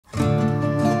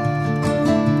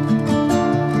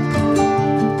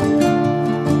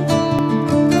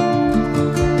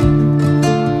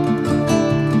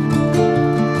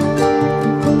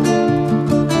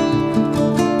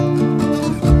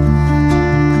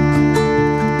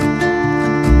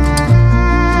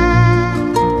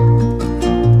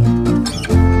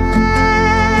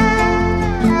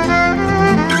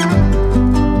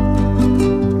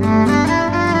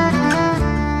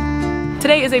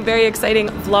a very exciting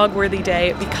vlog-worthy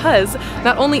day because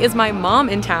not only is my mom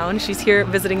in town, she's here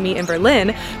visiting me in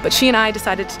Berlin, but she and I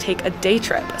decided to take a day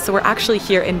trip. So we're actually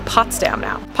here in Potsdam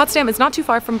now. Potsdam is not too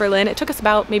far from Berlin. It took us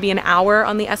about maybe an hour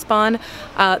on the S-Bahn.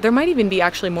 There might even be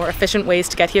actually more efficient ways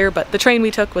to get here, but the train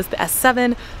we took was the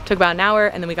S7, took about an hour,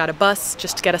 and then we got a bus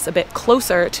just to get us a bit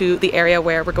closer to the area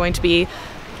where we're going to be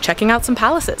checking out some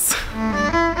palaces.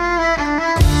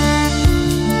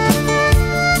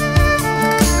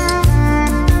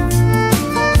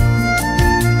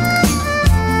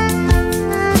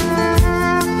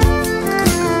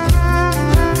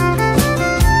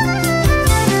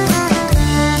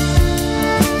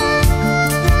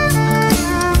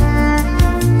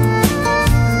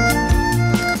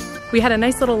 We had a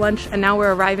nice little lunch and now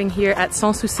we're arriving here at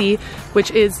Sanssouci, which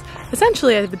is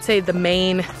essentially, I would say, the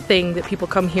main thing that people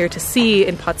come here to see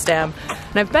in Potsdam.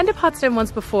 And I've been to Potsdam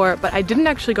once before, but I didn't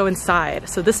actually go inside.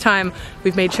 So this time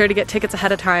we've made sure to get tickets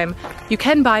ahead of time. You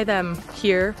can buy them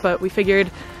here, but we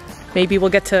figured maybe we'll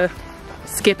get to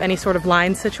skip any sort of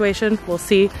line situation. We'll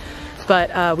see.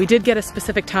 But we did get a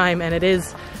specific time and it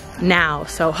is now,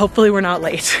 so hopefully we're not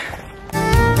late.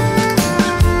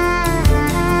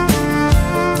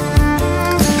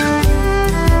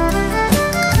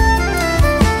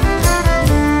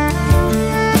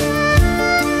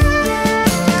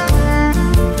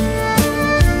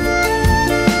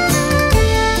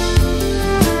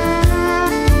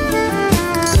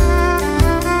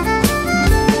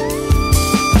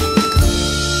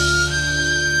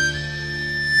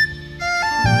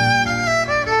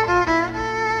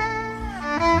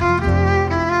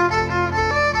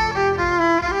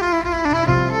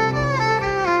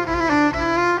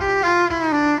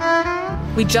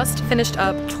 We just finished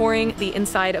up touring the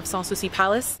inside of Sanssouci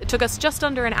Palace. It took us just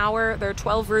under an hour. There are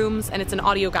 12 rooms and it's an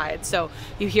audio guide, so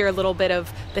you hear a little bit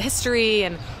of the history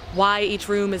and why each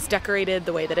room is decorated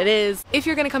the way that it is. If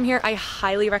you're gonna come here, I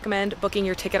highly recommend booking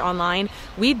your ticket online.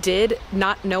 We did,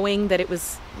 not knowing that it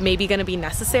was maybe gonna be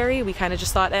necessary. We kind of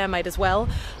just thought, might as well.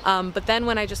 But then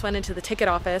when I just went into the ticket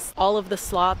office, all of the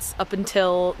slots up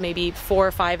until maybe 4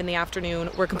 or 5 in the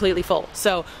afternoon were completely full.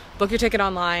 So book your ticket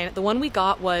online. The one we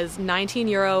got was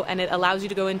 €19 and it allows you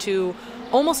to go into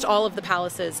almost all of the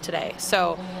palaces today.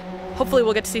 So hopefully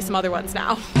we'll get to see some other ones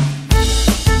now.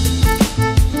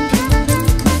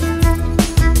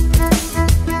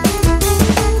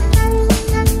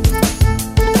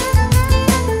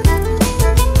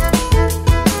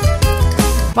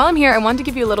 While I'm here, I wanted to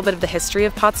give you a little bit of the history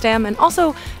of Potsdam and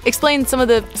also explain some of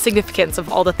the significance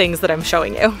of all the things that I'm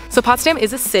showing you. So Potsdam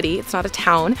is a city, it's not a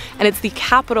town, and it's the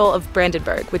capital of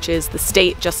Brandenburg, which is the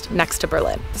state just next to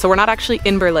Berlin. So we're not actually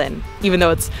in Berlin, even though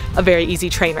it's a very easy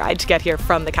train ride to get here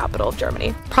from the capital of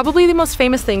Germany. Probably the most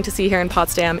famous thing to see here in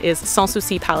Potsdam is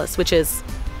Sanssouci Palace, which is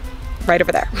right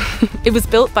over there. It was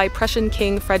built by Prussian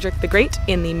King Frederick the Great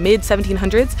in the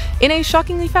mid-1700s in a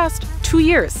shockingly fast 2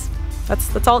 years.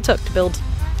 That's all it took to build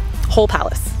whole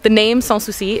palace. The name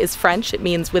Sanssouci is French. It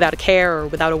means without a care or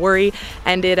without a worry,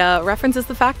 and it references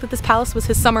the fact that this palace was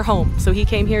his summer home. So he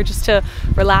came here just to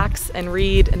relax and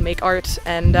read and make art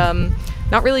and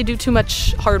not really do too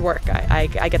much hard work, I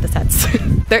get the sense.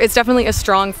 There is definitely a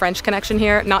strong French connection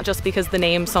here, not just because the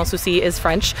name Sanssouci is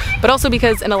French, but also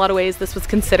because in a lot of ways this was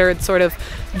considered sort of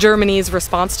Germany's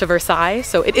response to Versailles.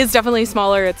 So it is definitely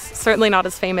smaller, it's certainly not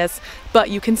as famous, but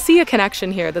you can see a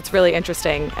connection here that's really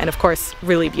interesting and of course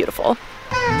really beautiful.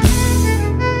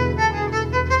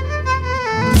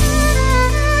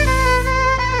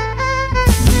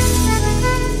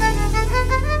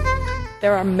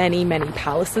 There are many, many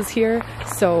palaces here,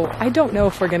 so I don't know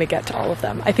if we're gonna get to all of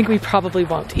them. I think we probably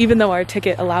won't, even though our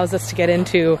ticket allows us to get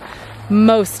into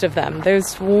most of them.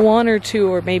 There's 1 or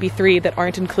 2 or maybe 3 that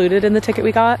aren't included in the ticket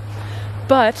we got,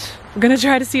 but we're gonna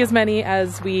try to see as many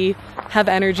as we have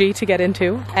energy to get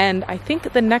into. And I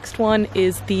think the next one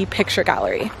is the Picture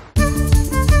Gallery.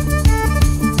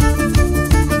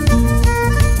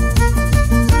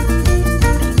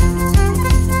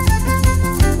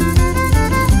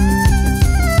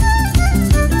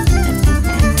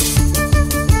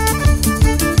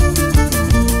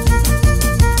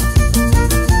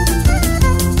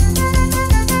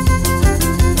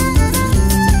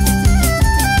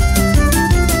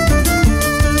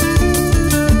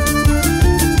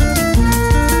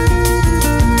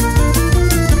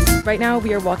 Right now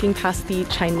we are walking past the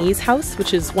Chinese house,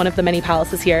 which is one of the many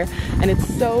palaces here, and it's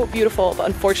so beautiful, but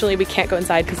unfortunately we can't go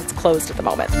inside because it's closed at the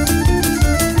moment.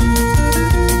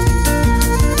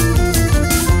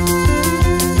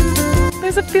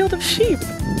 There's a field of sheep.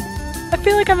 I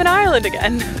feel like I'm in Ireland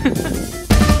again.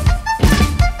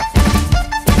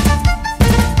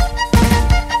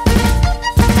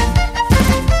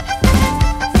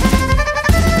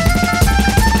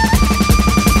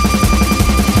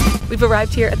 We've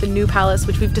arrived here at the new palace,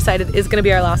 which we've decided is gonna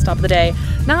be our last stop of the day,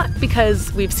 not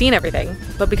because we've seen everything,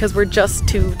 but because we're just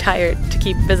too tired to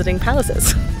keep visiting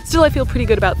palaces. Still, I feel pretty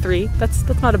good about 3. That's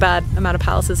not a bad amount of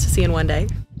palaces to see in one day.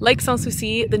 Like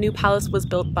Sanssouci, the new palace was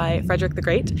built by Frederick the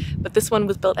Great, but this one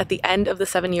was built at the end of the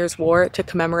 7 Years' War to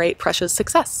commemorate Prussia's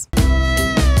success.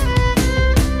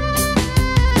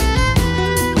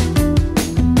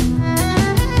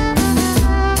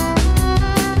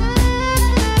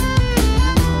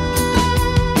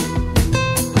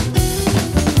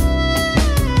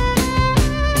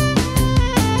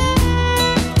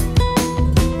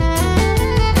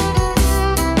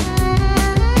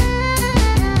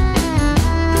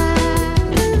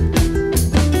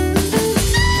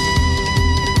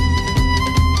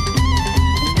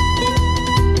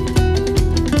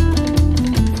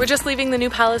 We're just leaving the new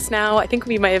palace now. I think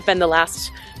we might have been the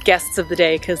last guests of the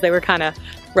day because they were kind of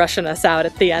rushing us out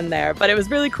at the end there. But it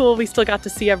was really cool. We still got to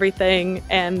see everything.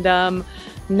 And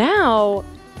now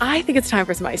I think it's time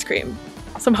for some ice cream.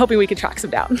 So I'm hoping we can track some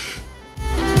down.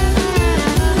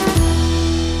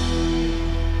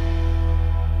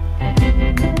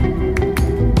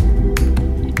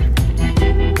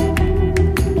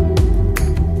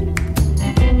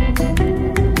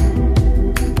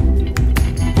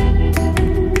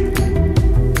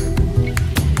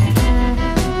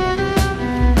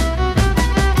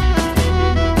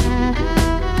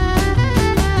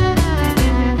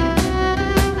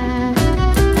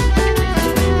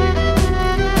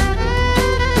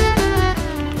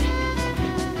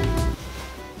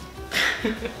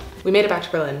 We made it back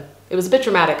to Berlin. It was a bit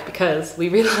dramatic because we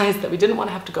realized that we didn't want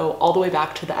to have to go all the way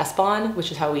back to the S-Bahn,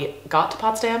 which is how we got to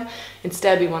Potsdam.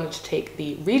 Instead, we wanted to take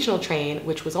the regional train,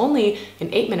 which was only an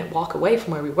 8-minute walk away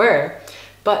from where we were,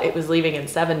 but it was leaving in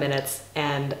 7 minutes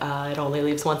and it only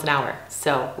leaves once an hour.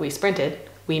 So we sprinted,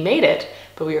 we made it,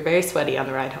 but we were very sweaty on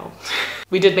the ride home.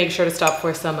 We did make sure to stop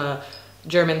for some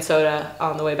German soda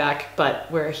on the way back,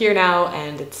 but we're here now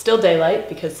and it's still daylight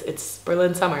because it's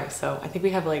Berlin summer. So I think we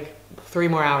have like 3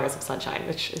 more hours of sunshine,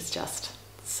 which is just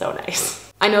so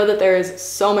nice. I know that there is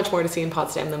so much more to see in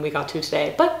Potsdam than we got to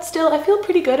today, but still I feel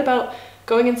pretty good about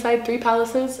going inside 3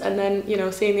 palaces and then, you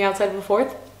know, seeing the outside of a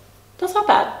 4th. That's not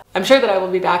bad. I'm sure that I will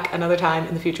be back another time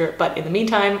in the future, but in the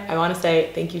meantime, I want to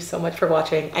say thank you so much for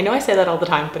watching. I know I say that all the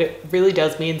time, but it really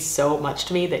does mean so much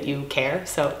to me that you care.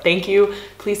 So thank you.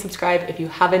 Please subscribe if you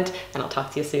haven't, and I'll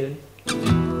talk to you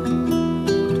soon.